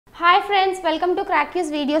Hi friends, welcome to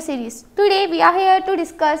Crack's video series. Today we are here to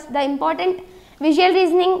discuss the important visual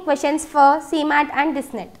reasoning questions for CMAT and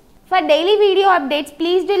TISSNET. For daily video updates,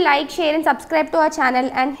 please do like, share and subscribe to our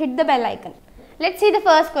channel and hit the bell icon. Let's see the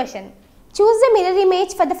first question. Choose the mirror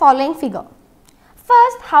image for the following figure.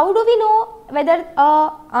 First, how do we know whether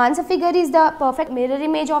answer figure is the perfect mirror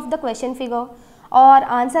image of the question figure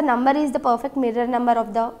or answer number is the perfect mirror number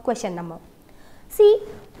of the question number? See,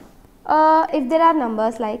 if there are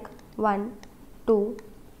numbers like 1, 2,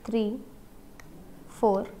 3,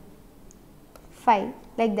 4, 5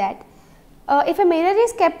 like that, if a mirror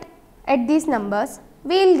is kept at these numbers,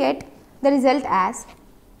 we will get the result as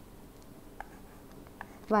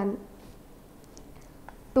 1,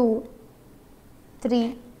 2,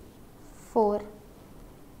 3, 4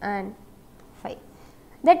 and 5.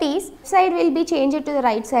 That is, side will be changed to the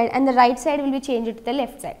right side and the right side will be changed to the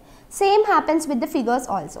left side. Same happens with the figures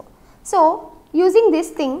also. So, using this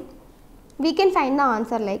thing, we can find the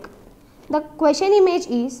answer like the question image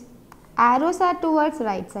is arrows are towards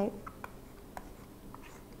right side.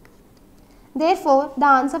 Therefore, the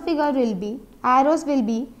answer figure will be arrows will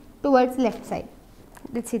be towards left side.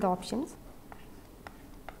 Let's see the options.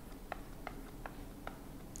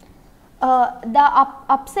 The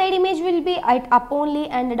upside image will be at up only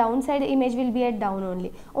and the downside image will be at down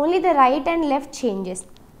only. Only the right and left changes.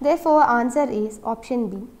 Therefore, answer is option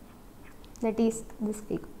B, that is this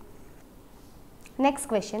figure. Next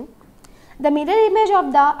question. The mirror image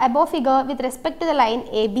of the above figure with respect to the line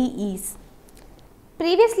AB is.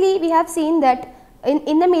 Previously, we have seen that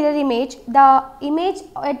in the mirror image, the image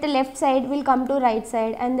at the left side will come to right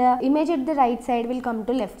side and the image at the right side will come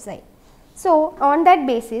to left side. So, on that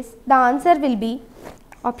basis, the answer will be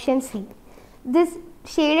option C. This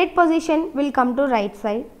shaded position will come to right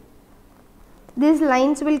side. These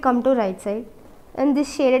lines will come to right side and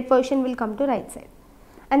this shaded portion will come to right side.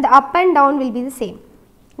 And the up and down will be the same.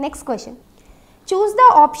 Next question. Choose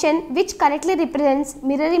the option which correctly represents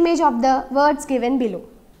mirror image of the words given below.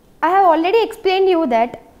 I have already explained you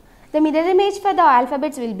that the mirror image for the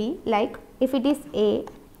alphabets will be like, if it is A,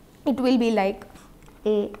 it will be like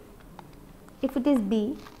A. If it is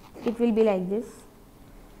B, it will be like this.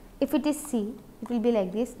 If it is C, it will be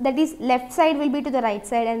like this. That is, left side will be to the right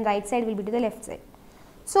side and right side will be to the left side.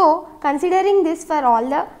 So, considering this for all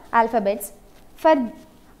the alphabets,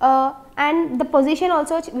 and the position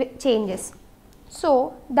also changes.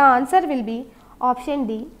 So, the answer will be option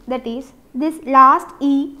D, that is, this last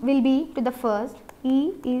E will be to the first.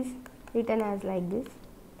 E is written as like this.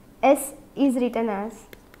 S is written as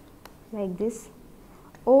like this.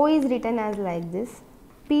 O is written as like this.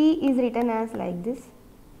 P is written as like this.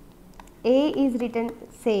 A is written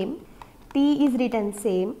same. T is written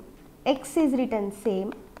same. X is written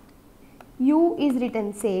same. U is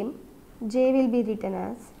written same. J will be written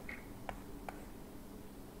as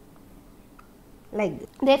like this.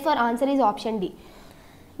 Therefore, answer is option D.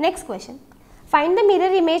 Next question. Find the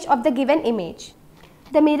mirror image of the given image.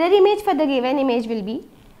 The mirror image for the given image will be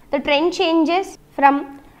the trend changes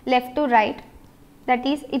from left to right. That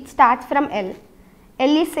is, it starts from L.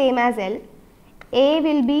 L is same as L. A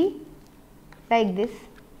will be like this.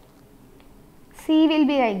 C will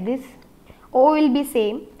be like this. O will be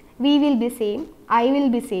same. V will be same. I will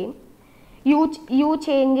be same. U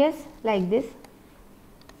changes like this.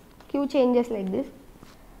 Q changes like this.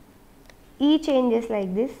 E changes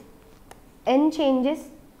like this. N changes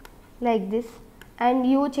like this. And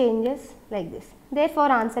U changes like this.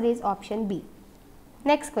 Therefore, answer is option B.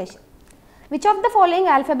 Next question. Which of the following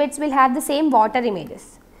alphabets will have the same water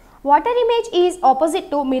images? Water image is opposite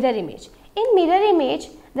to mirror image. In mirror image,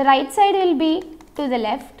 the right side will be to the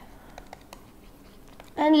left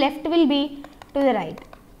and left will be to the right.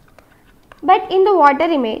 But in the water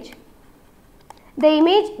image,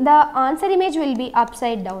 the answer image will be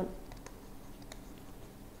upside down.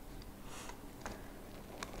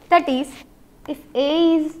 That is, if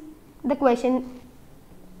A is the question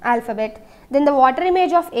alphabet, then the water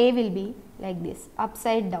image of A will be like this,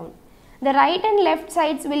 upside down. The right and left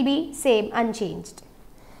sides will be same, unchanged.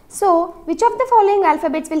 So, which of the following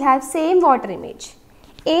alphabets will have same water image?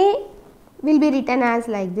 A will be written as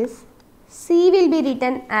like this. C will be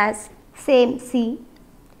written as same C.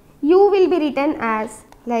 U will be written as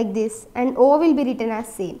like this and O will be written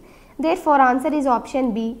as same. Therefore, answer is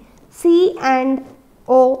option B. C and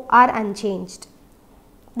O are unchanged.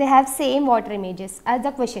 They have same water images as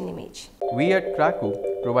the question image. We at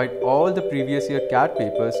Kraku provide all the previous year CAT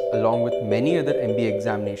papers along with many other MBA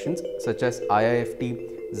examinations such as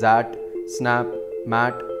IIFT, XAT, SNAP,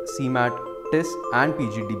 MAT, CMAT, TISS and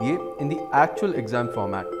PGDBA in the actual exam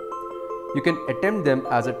format. You can attempt them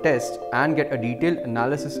as a test and get a detailed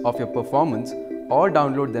analysis of your performance or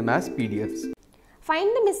download them as PDFs. Find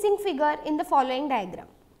the missing figure in the following diagram.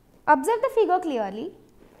 Observe the figure clearly.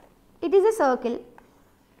 It is a circle.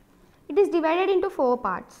 It is divided into 4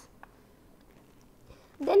 parts.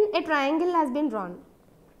 Then a triangle has been drawn.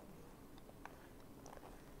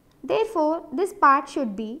 Therefore, this part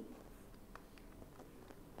should be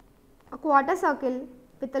a quarter circle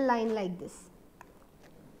with a line like this.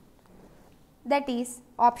 That is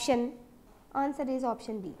answer is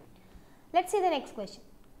option D. Let's see the next question.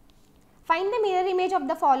 Find the mirror image of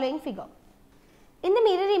the following figure. In the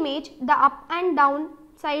mirror image, the up and down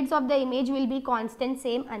sides of the image will be constant,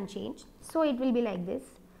 same, unchanged. So it will be like this.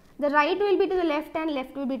 The right will be to the left and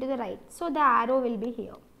left will be to the right. So the arrow will be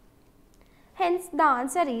here. Hence the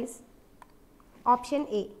answer is option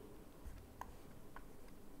A.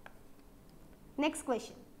 Next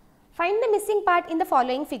question. Find the missing part in the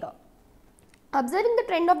following figure. Observing the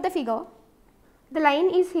trend of the figure, the line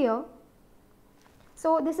is here.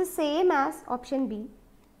 So this is same as option B.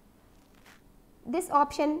 This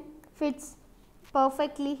option fits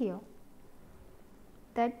perfectly here,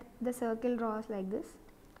 that the circle draws like this,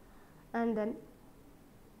 and then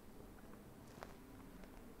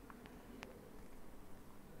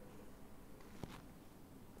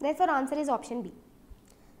therefore answer is option B.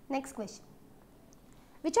 Next question.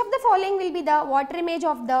 Which of the following will be the water image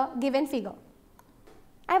of the given figure?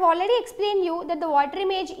 I have already explained you that the water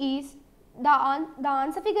image is the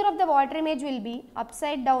answer figure of the water image will be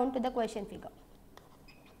upside down to the question figure.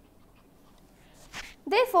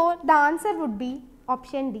 Therefore, the answer would be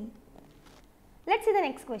option D. Let's see the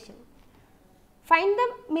next question. Find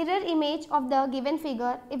the mirror image of the given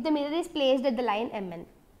figure if the mirror is placed at the line MN.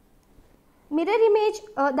 Mirror image,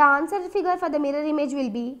 the answer figure for the mirror image will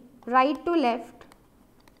be right to left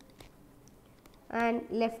and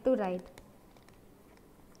left to right.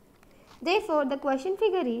 Therefore, the question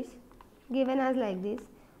figure is given as like this.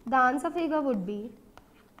 The answer figure would be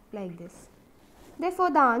like this.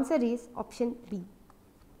 Therefore, the answer is option B.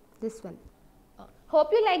 This one. Hope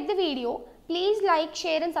you liked the video. Please like,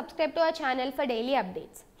 share and subscribe to our channel for daily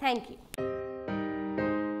updates. Thank you.